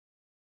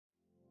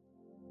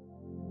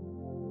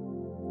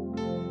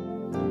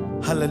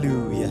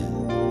Hallelujah.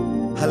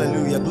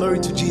 Hallelujah. Glory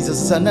to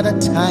Jesus. It's another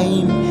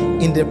time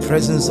in the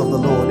presence of the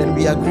Lord. And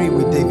we agree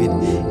with David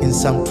in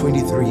Psalm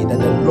 23 that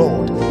the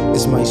Lord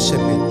is my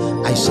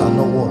shepherd, I shall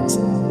not want.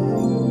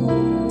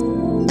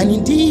 And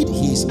indeed,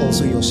 he is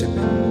also your shepherd,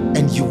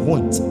 and you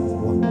won't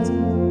want.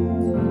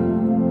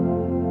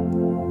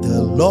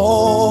 The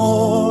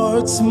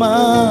Lord's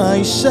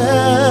my shepherd,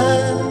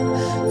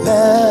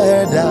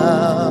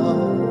 I'll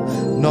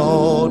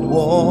not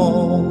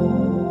want.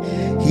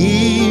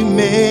 He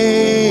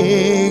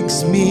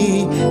makes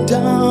me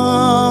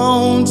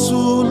down to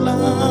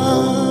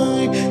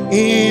lie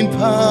in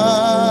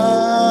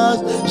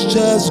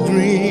pastures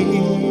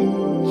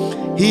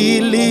green.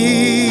 He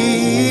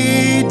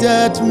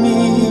leadeth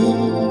me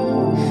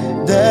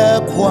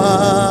the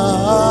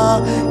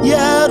quiet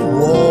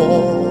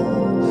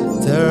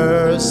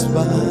waters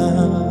by.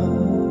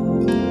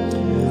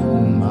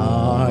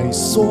 My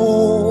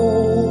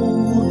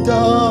soul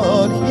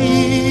doth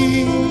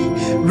he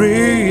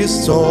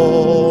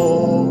restore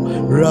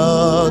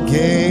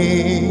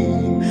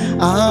again,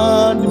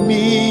 and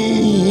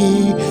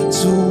me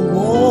to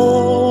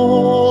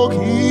walk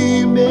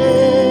he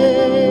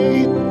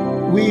made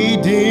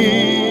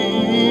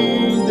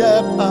within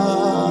the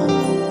path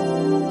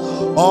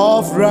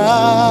of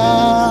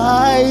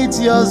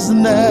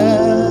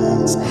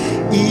righteousness,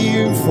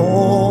 even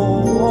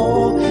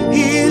for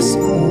his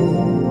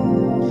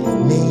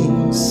own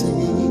name's sake.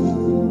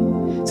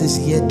 It says,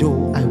 yet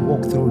though I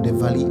walk through the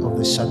valley of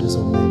the shadows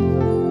of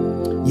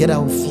death, yet I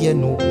will fear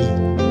no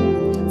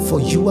evil, for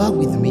you are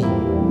with me.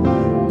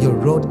 Your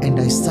rod and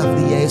thy staff,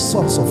 they are a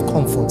source of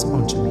comfort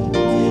unto me.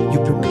 You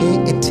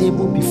prepare a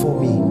table before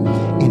me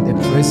in the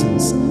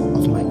presence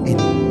of my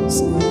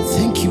enemies.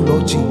 Thank you,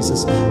 Lord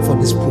Jesus, for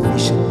this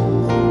provision.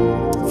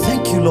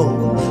 Thank you,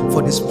 Lord,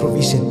 for this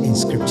provision in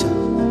Scripture.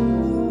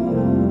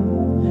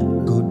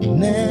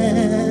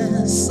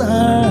 Goodness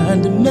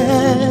and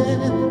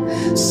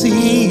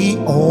mercy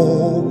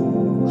all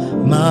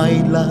my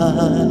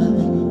life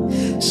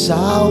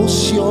shall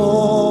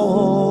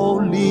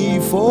surely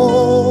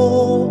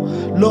follow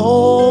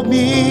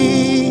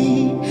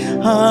me,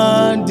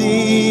 and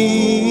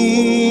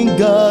in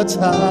God's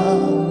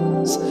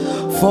house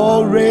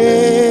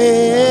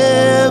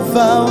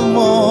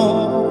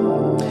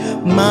forevermore.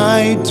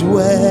 My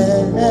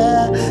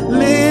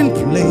dwelling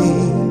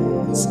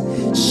place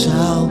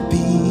shall be.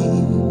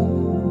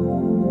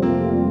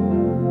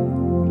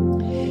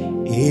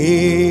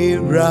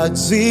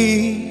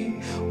 Erazi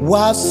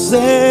was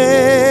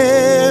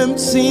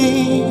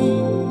empty,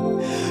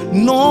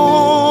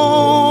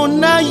 no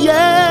na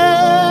ye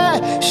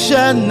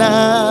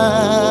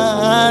shananto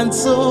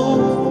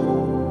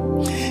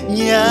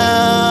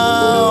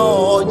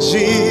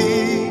nyaoji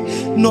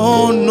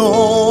no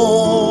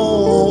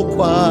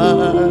kwa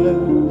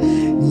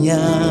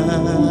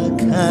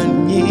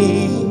nyakani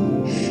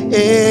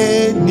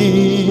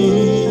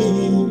enije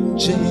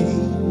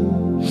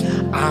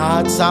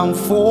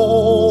atamfo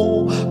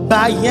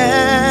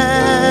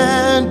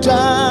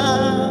bayenda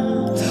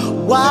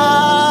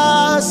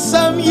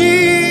wasamyi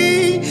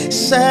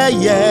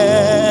saye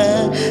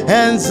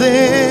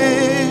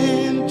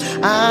enzin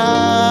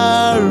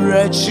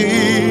arachi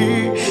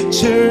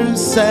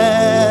chunsempa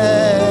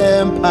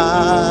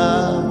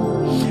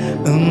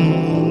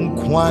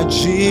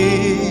kwaji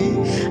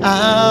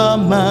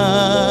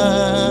amante.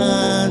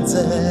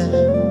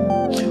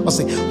 I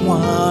say,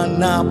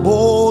 wana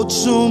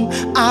botum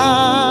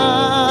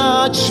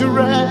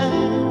achre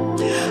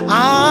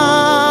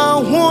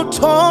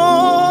ahuto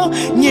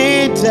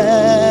nyedewa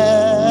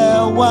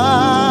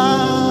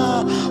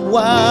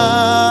wa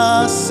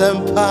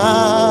sempa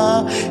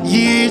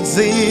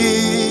yizima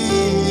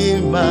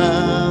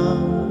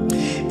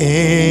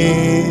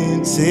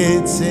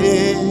entete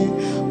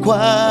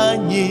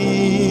kwanyina.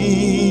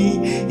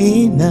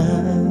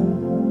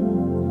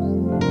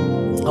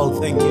 Oh,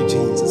 thank you,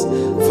 Jesus,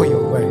 for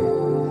your word.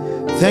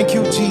 Thank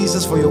you,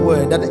 Jesus, for your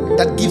word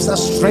that gives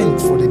us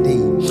strength for the day,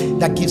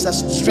 that gives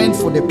us strength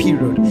for the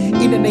period.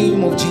 In the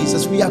name of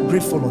Jesus, we are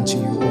grateful unto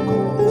you, oh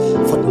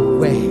God, for the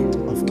word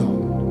of God.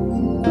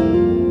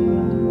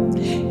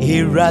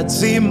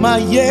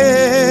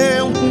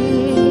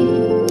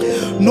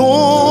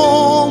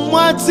 No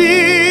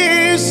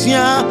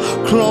matisia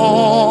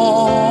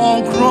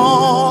kron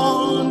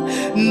kron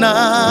na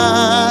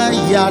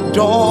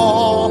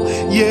yado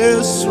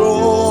yesro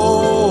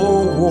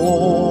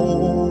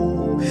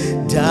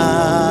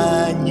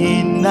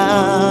danyina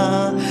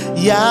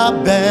ya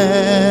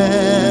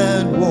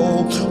benwo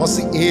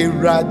osi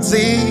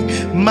eradi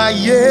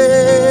mayehu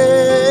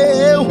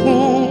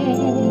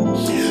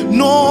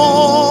no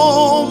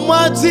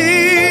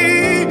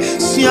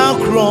matisia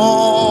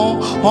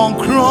kron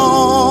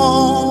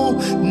kron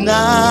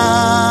na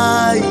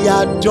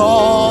yado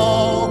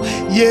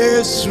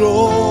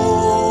yesro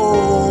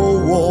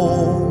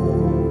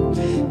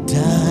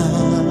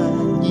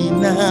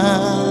danyina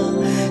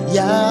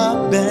ya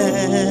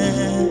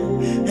ben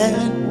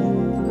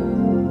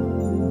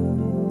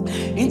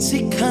inti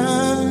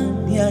kan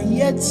ya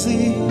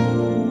yeti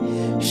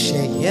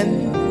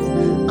sheyen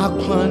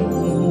akwan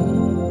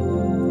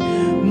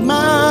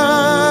ma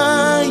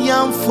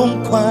yam from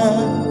kwa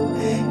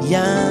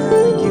ya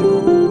you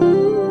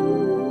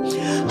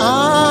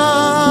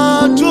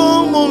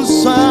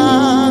adumunsa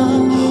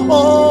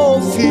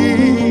ofi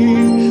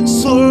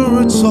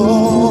surto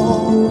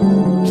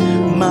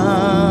ma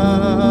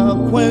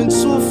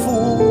kwensufu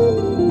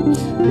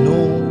no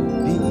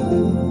be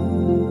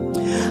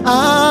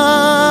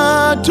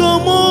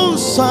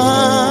adumunsa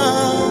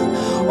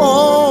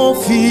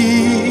ofi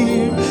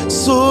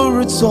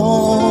surto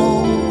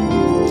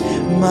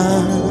ma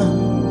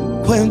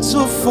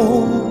kwensufu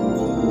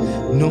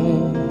no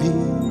be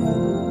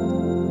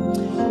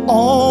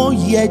oh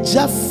yeah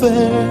jaffe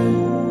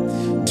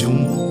dum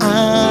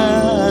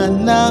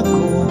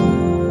anago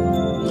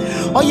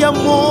oh yeah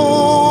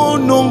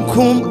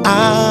mononkum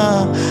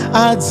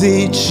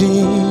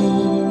adzichi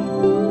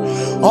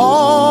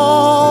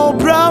oh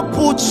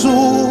braputu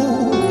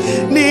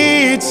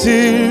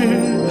niti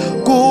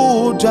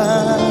goda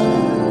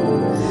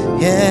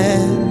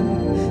yeah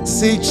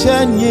si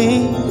chanyi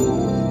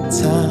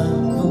ta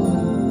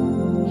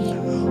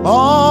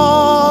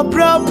oh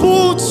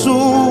braputu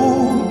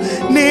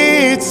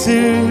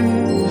niti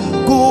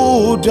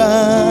goda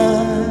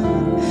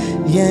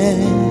yeah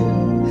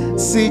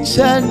si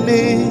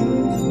chanyi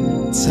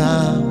ta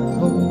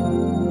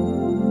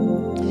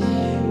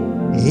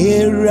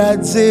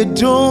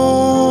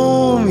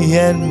Irazidum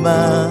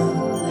yenma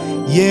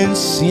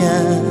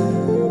yensian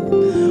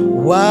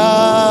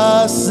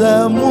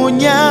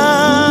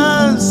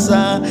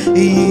wasamunyansa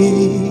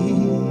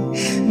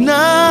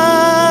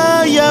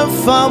na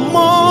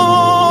yafamo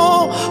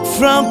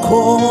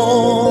franco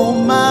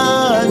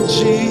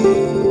manji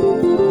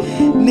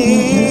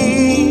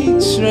ni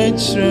tre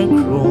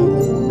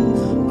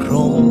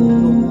krono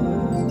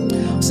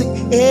say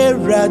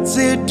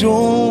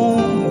Irazidum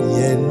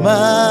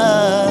yenma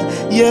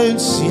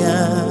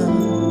yensian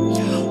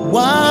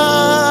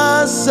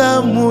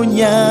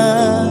wasamunya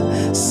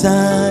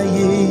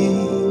saye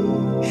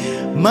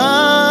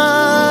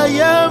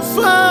maya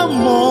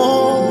famo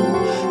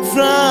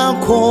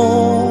franco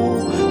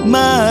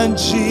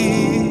manji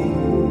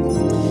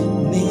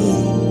ni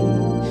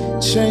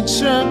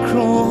chencha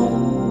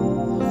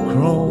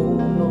krono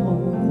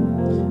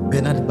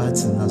Bernard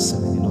Batson nasa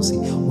you know say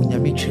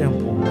unyami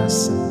trempo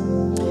nasa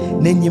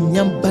nenyim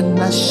nyamba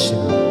nasha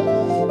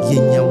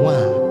yenyawa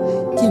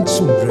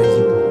yensum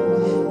brayibo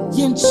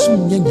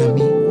yensum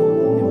nyanyami